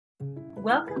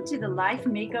Welcome to the Life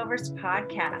Makeovers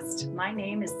Podcast. My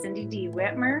name is Cindy D.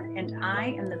 Whitmer, and I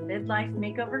am the Midlife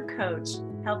Makeover Coach,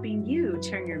 helping you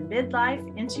turn your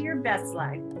midlife into your best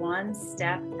life, one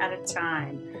step at a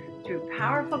time. Through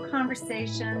powerful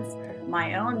conversations,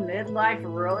 my own midlife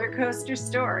roller coaster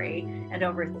story, and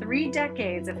over 3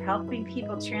 decades of helping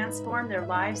people transform their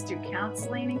lives through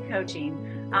counseling and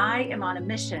coaching, I am on a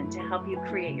mission to help you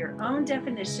create your own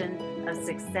definition of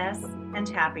success and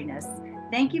happiness.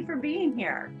 Thank you for being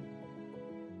here.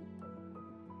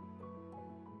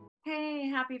 Hey,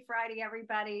 happy Friday,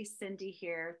 everybody. Cindy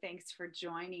here. Thanks for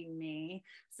joining me.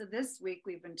 So this week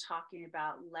we've been talking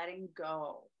about letting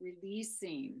go,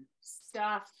 releasing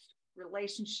stuff,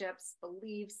 relationships,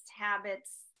 beliefs,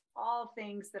 habits, all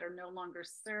things that are no longer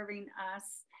serving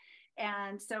us.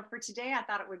 And so for today, I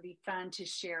thought it would be fun to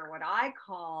share what I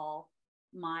call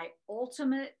my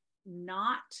ultimate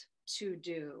not to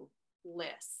do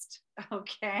list.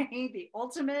 Okay. The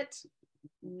ultimate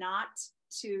not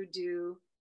to do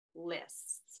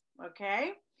lists.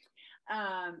 Okay.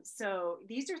 So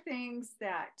these are things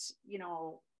that,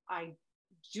 I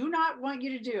do not want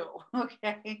you to do.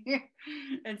 Okay.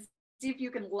 And see if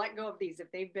you can let go of these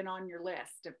if they've been on your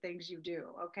list of things you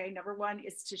do. Okay. Number one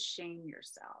is to shame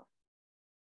yourself.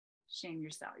 Shame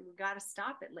yourself. We've got to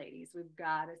stop it, ladies. We've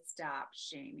got to stop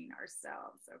shaming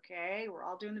ourselves. Okay. We're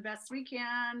all doing the best we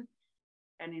can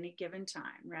at any given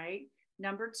time, right?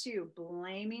 Number two,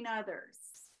 blaming others.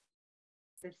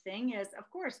 The thing is, of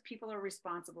course, people are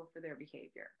responsible for their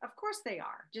behavior. Of course they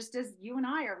are, just as you and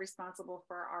I are responsible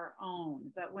for our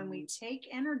own. But when we take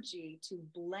energy to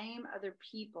blame other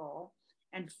people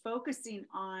and focusing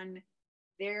on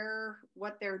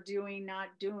what they're doing,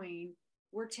 not doing,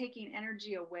 we're taking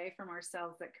energy away from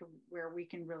ourselves where we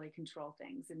can really control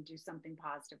things and do something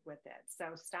positive with it.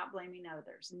 So stop blaming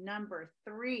others. Number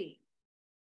three,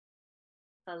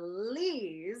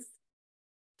 please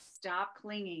stop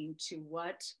clinging to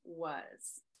what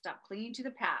was. Stop clinging to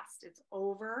the past. It's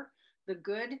over. The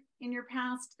good in your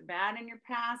past, the bad in your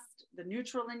past, the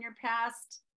neutral in your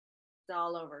past, it's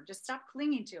all over. Just stop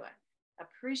clinging to it.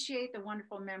 Appreciate the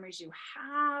wonderful memories you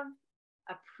have.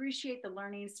 Appreciate the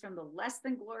learnings from the less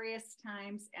than glorious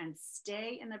times and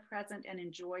stay in the present and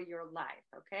enjoy your life.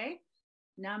 Okay.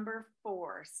 Number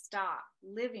four, stop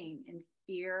living in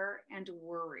fear and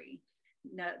worry.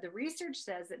 Now, the research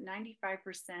says that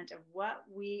 95% of what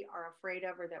we are afraid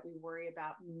of or that we worry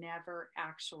about never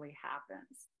actually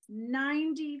happens.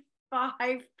 95%.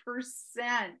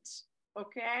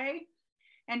 Okay.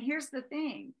 And here's the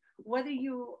thing, whether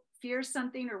you fear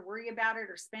something or worry about it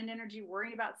or spend energy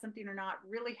worrying about something or not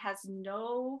really has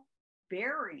no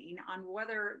bearing on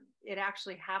whether it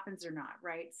actually happens or not,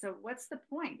 right? So what's the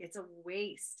point? It's a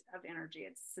waste of energy.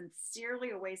 It's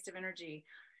sincerely a waste of energy.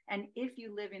 And if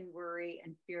you live in worry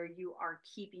and fear, you are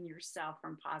keeping yourself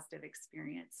from positive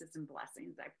experiences and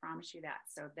blessings. I promise you that.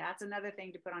 So that's another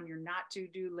thing to put on your not to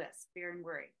do list, fear and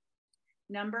worry.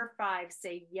 Number five,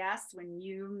 say yes when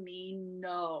you mean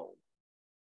no.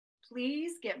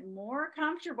 Please get more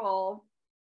comfortable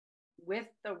with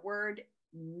the word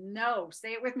no.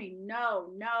 Say it with me.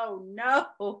 No, no,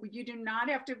 no. You do not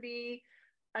have to be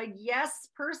a yes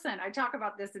person. I talk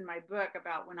about this in my book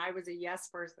about when I was a yes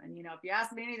person. If you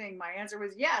asked me anything, my answer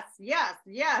was yes, yes,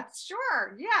 yes,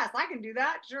 sure, yes, I can do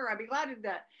that. Sure, I'd be glad to do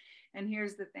that. And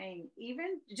here's the thing,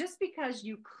 even just because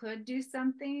you could do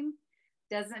something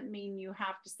doesn't mean you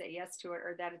have to say yes to it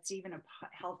or that it's even a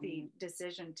healthy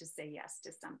decision to say yes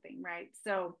to something, right?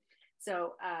 So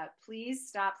please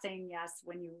stop saying yes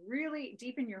when you really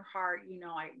deep in your heart, you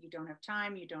don't have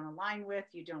time, you don't align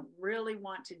with, you don't really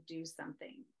want to do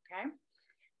something. Okay.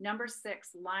 Number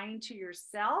six, lying to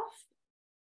yourself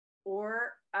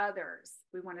or others.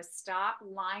 We want to stop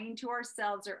lying to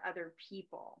ourselves or other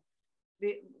people.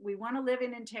 We want to live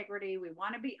in integrity. We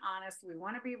want to be honest. We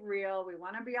want to be real. We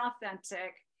want to be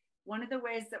authentic. One of the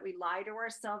ways that we lie to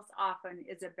ourselves often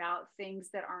is about things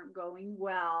that aren't going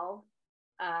well.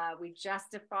 We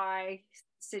justify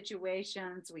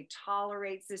situations. We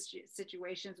tolerate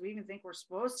situations. We even think we're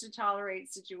supposed to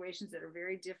tolerate situations that are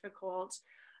very difficult.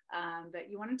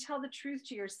 But you want to tell the truth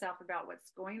to yourself about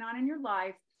what's going on in your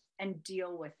life and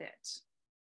deal with it.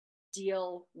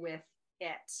 Deal with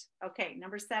it. Okay,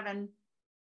 number seven,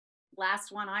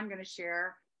 last one I'm going to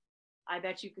share. I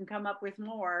bet you can come up with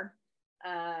more.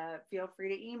 Feel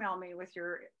free to email me with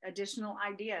your additional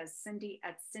ideas,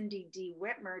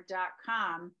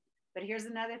 cindy@cindydwhitmer.com. But here's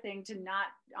another thing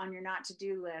on your not to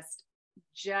do list,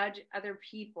 judge other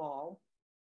people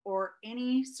or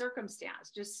any circumstance.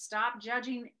 Just stop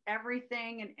judging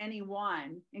everything and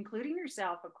anyone, including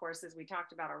yourself, of course, as we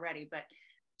talked about already, but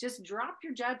just drop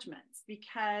your judgments,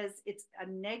 because it's a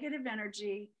negative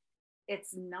energy.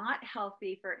 It's not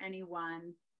healthy for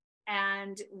anyone.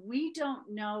 And we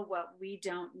don't know what we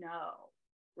don't know,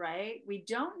 right? We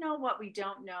don't know what we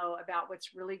don't know about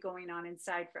what's really going on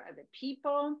inside for other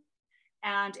people.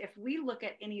 And if we look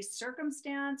at any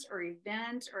circumstance or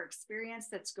event or experience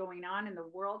that's going on in the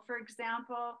world, for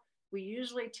example, we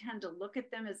usually tend to look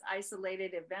at them as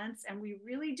isolated events, and we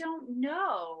really don't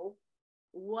know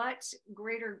what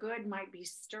greater good might be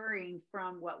stirring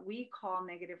from what we call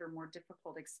negative or more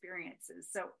difficult experiences.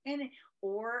 So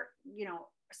or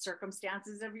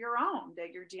circumstances of your own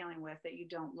that you're dealing with that you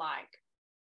don't like.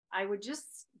 I would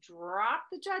just drop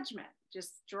the judgment,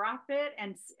 just drop it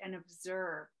and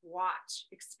observe, watch,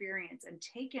 experience, and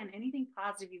take in anything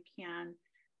positive you can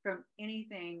from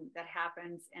anything that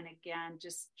happens. And again,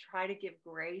 just try to give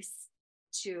grace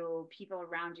to people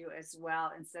around you as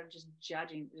well, instead of just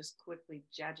quickly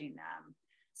judging them.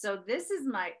 So this is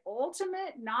my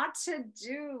ultimate not to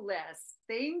do list,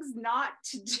 things not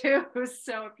to do.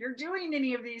 So if you're doing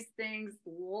any of these things,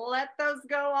 let those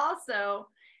go also,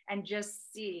 and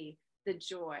just see the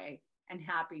joy and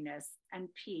happiness and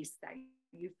peace that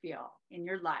you feel in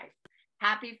your life.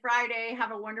 Happy Friday.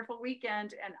 Have a wonderful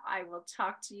weekend, and I will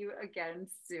talk to you again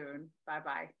soon.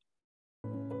 Bye-bye.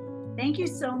 Thank you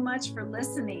so much for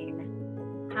listening.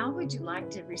 How would you like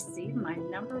to receive my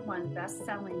 #1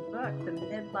 best-selling book, The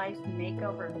Midlife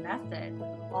Makeover Method?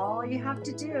 All you have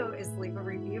to do is leave a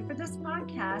review for this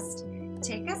podcast,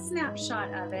 take a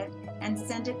snapshot of it, and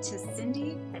send it to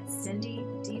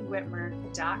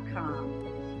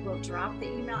cindy@cindydwhitmer.com. We'll drop the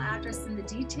email address in the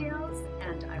details,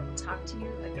 and I will talk to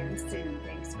you again soon.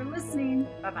 Thanks for listening.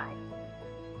 Bye-bye.